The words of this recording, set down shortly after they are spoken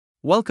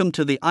Welcome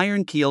to the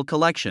Iron Keel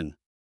Collection.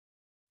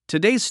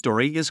 Today's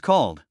story is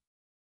called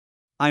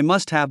I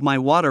Must Have My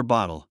Water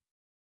Bottle.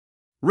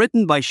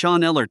 Written by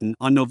Sean Ellerton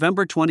on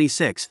November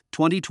 26,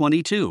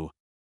 2022.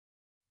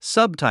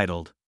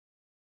 Subtitled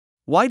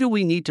Why Do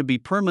We Need to Be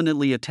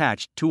Permanently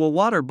Attached to a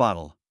Water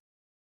Bottle?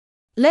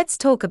 Let's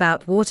talk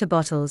about water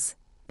bottles,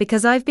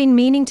 because I've been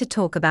meaning to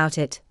talk about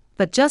it,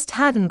 but just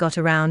hadn't got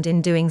around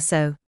in doing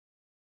so.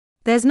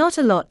 There's not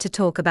a lot to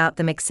talk about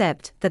them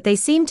except that they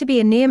seem to be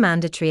a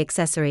near-mandatory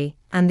accessory,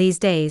 and these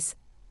days,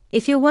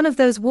 if you're one of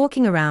those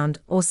walking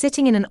around or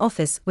sitting in an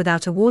office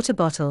without a water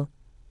bottle,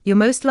 you'll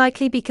most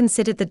likely be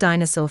considered the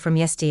dinosaur from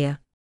yesteryear.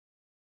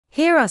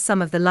 Here are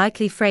some of the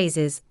likely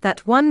phrases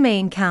that one may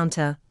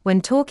encounter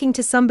when talking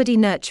to somebody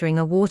nurturing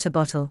a water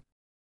bottle.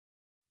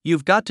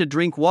 You've got to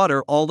drink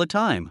water all the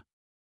time.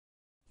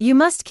 You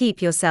must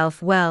keep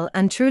yourself well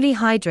and truly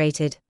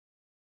hydrated.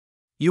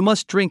 You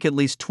must drink at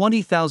least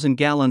 20,000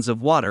 gallons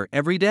of water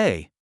every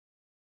day.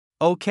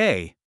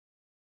 Okay.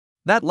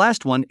 That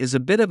last one is a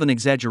bit of an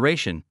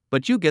exaggeration,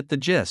 but you get the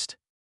gist.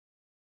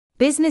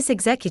 Business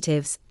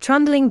executives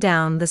trundling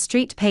down the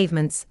street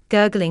pavements,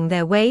 gurgling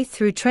their way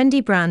through trendy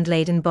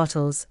brand-laden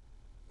bottles,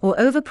 or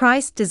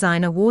overpriced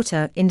designer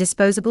water in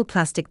disposable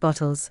plastic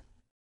bottles.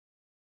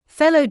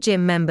 Fellow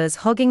gym members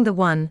hogging the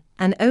one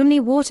and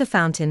only water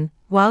fountain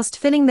whilst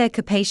filling their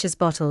capacious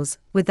bottles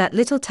with that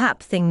little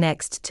tap thing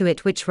next to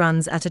it which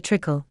runs at a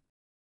trickle.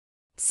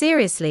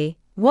 Seriously,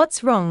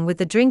 what's wrong with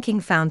the drinking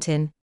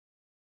fountain?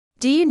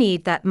 Do you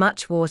need that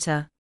much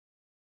water?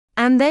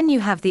 And then you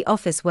have the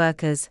office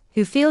workers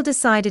who feel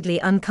decidedly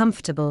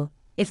uncomfortable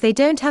if they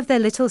don't have their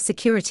little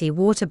security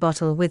water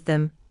bottle with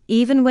them,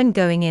 even when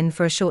going in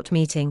for a short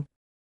meeting.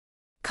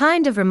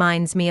 Kind of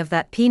reminds me of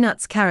that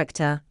Peanuts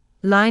character,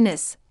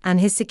 Linus, and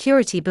his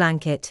security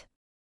blanket.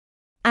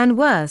 And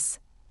worse,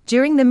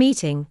 during the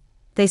meeting,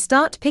 they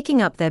start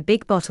picking up their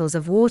big bottles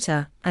of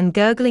water and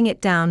gurgling it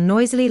down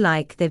noisily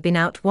like they've been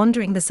out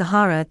wandering the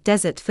Sahara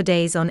Desert for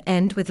days on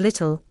end with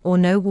little or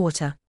no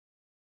water.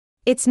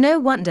 It's no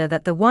wonder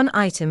that the one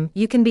item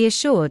you can be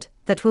assured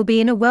that will be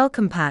in a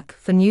welcome pack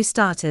for new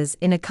starters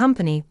in a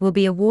company will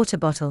be a water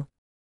bottle.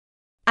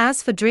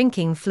 As for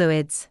drinking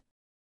fluids,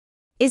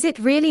 is it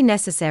really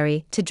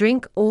necessary to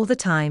drink all the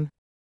time?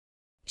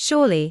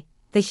 Surely,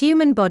 the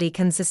human body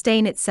can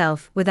sustain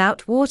itself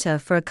without water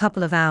for a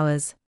couple of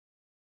hours.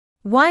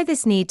 Why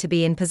this need to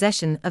be in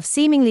possession of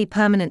seemingly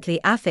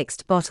permanently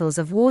affixed bottles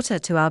of water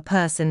to our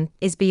person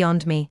is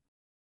beyond me.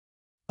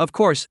 Of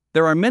course,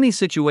 there are many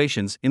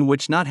situations in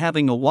which not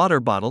having a water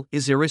bottle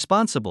is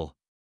irresponsible.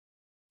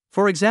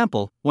 For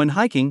example, when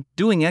hiking,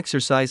 doing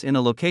exercise in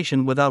a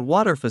location without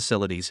water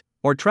facilities,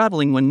 or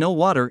traveling when no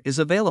water is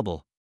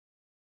available.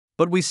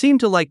 But we seem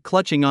to like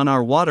clutching on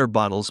our water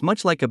bottles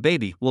much like a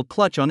baby will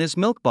clutch on his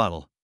milk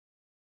bottle.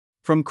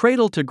 From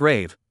cradle to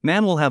grave,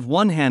 man will have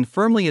one hand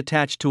firmly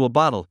attached to a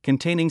bottle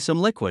containing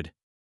some liquid.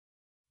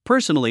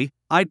 Personally,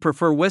 I'd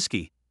prefer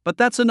whiskey, but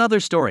that's another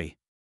story.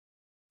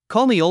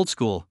 Call me old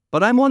school,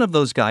 but I'm one of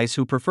those guys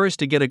who prefers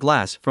to get a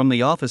glass from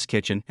the office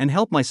kitchen and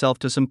help myself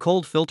to some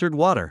cold filtered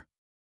water.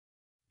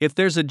 If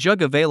there's a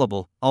jug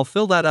available, I'll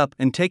fill that up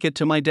and take it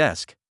to my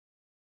desk.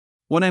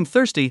 When I'm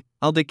thirsty,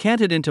 I'll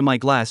decant it into my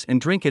glass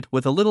and drink it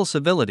with a little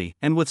civility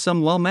and with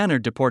some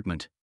well-mannered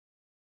deportment.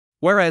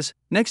 Whereas,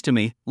 next to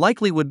me,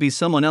 likely would be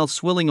someone else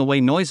swilling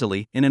away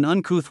noisily in an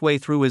uncouth way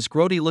through his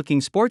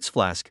grody-looking sports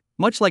flask,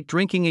 much like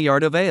drinking a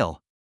yard of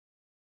ale.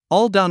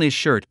 All down his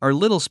shirt are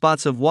little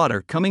spots of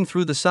water coming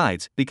through the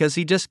sides because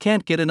he just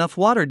can't get enough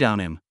water down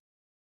him.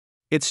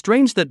 It's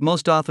strange that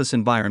most office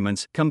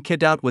environments come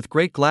kitted out with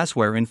great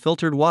glassware and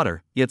filtered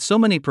water, yet so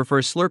many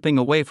prefer slurping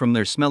away from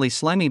their smelly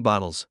slimy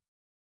bottles.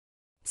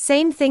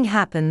 Same thing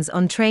happens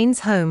on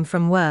trains home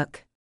from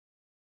work.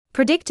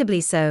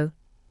 Predictably so,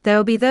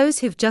 there'll be those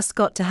who've just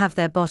got to have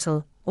their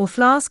bottle or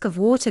flask of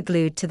water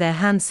glued to their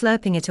hand,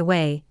 slurping it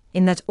away,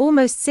 in that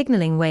almost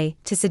signaling way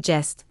to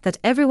suggest that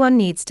everyone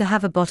needs to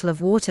have a bottle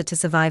of water to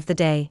survive the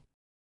day.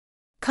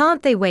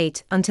 Can't they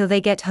wait until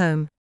they get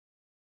home?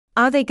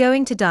 Are they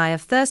going to die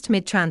of thirst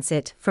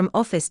mid-transit from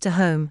office to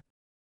home?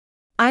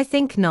 I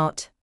think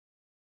not.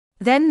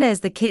 Then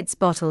there's the kids'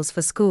 bottles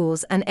for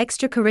schools and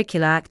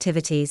extracurricular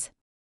activities.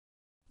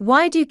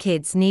 Why do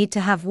kids need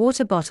to have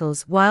water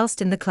bottles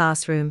whilst in the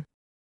classroom?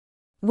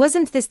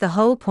 Wasn't this the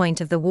whole point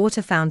of the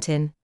water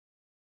fountain?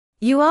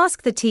 You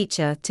ask the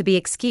teacher to be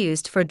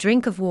excused for a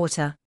drink of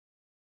water.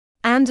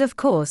 And of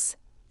course,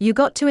 you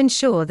got to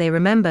ensure they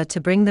remember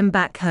to bring them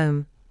back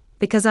home,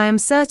 because I am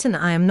certain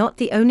I am not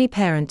the only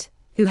parent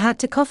who had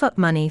to cough up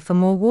money for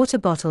more water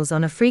bottles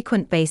on a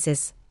frequent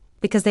basis,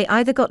 because they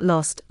either got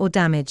lost or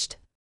damaged.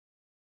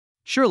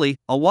 Surely,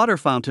 a water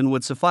fountain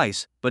would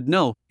suffice, but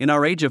no, in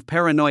our age of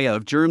paranoia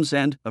of germs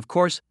and, of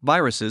course,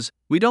 viruses,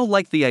 we don't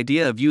like the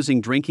idea of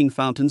using drinking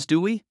fountains, do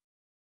we?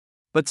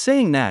 But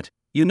saying that,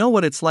 you know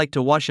what it's like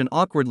to wash an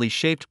awkwardly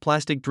shaped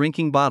plastic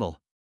drinking bottle.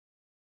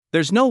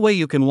 There's no way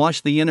you can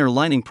wash the inner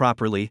lining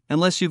properly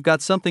unless you've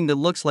got something that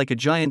looks like a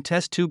giant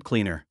test tube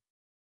cleaner.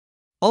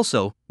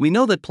 Also, we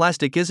know that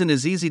plastic isn't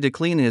as easy to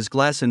clean as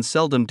glass, and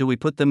seldom do we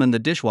put them in the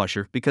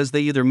dishwasher because they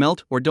either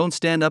melt or don't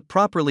stand up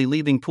properly,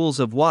 leaving pools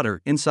of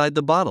water inside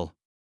the bottle.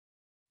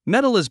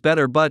 Metal is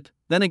better, but,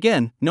 then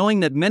again,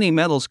 knowing that many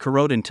metals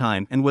corrode in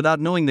time and without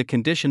knowing the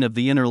condition of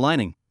the inner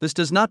lining, this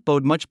does not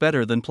bode much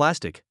better than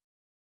plastic.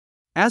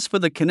 As for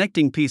the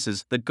connecting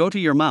pieces that go to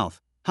your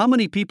mouth, how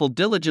many people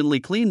diligently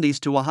clean these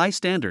to a high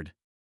standard?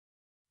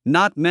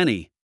 Not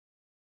many.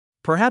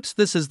 Perhaps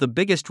this is the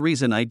biggest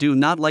reason I do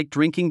not like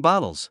drinking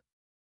bottles.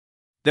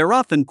 They're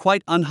often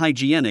quite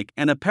unhygienic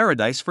and a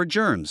paradise for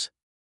germs.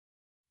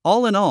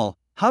 All in all,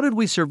 how did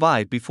we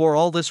survive before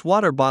all this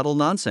water bottle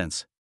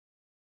nonsense?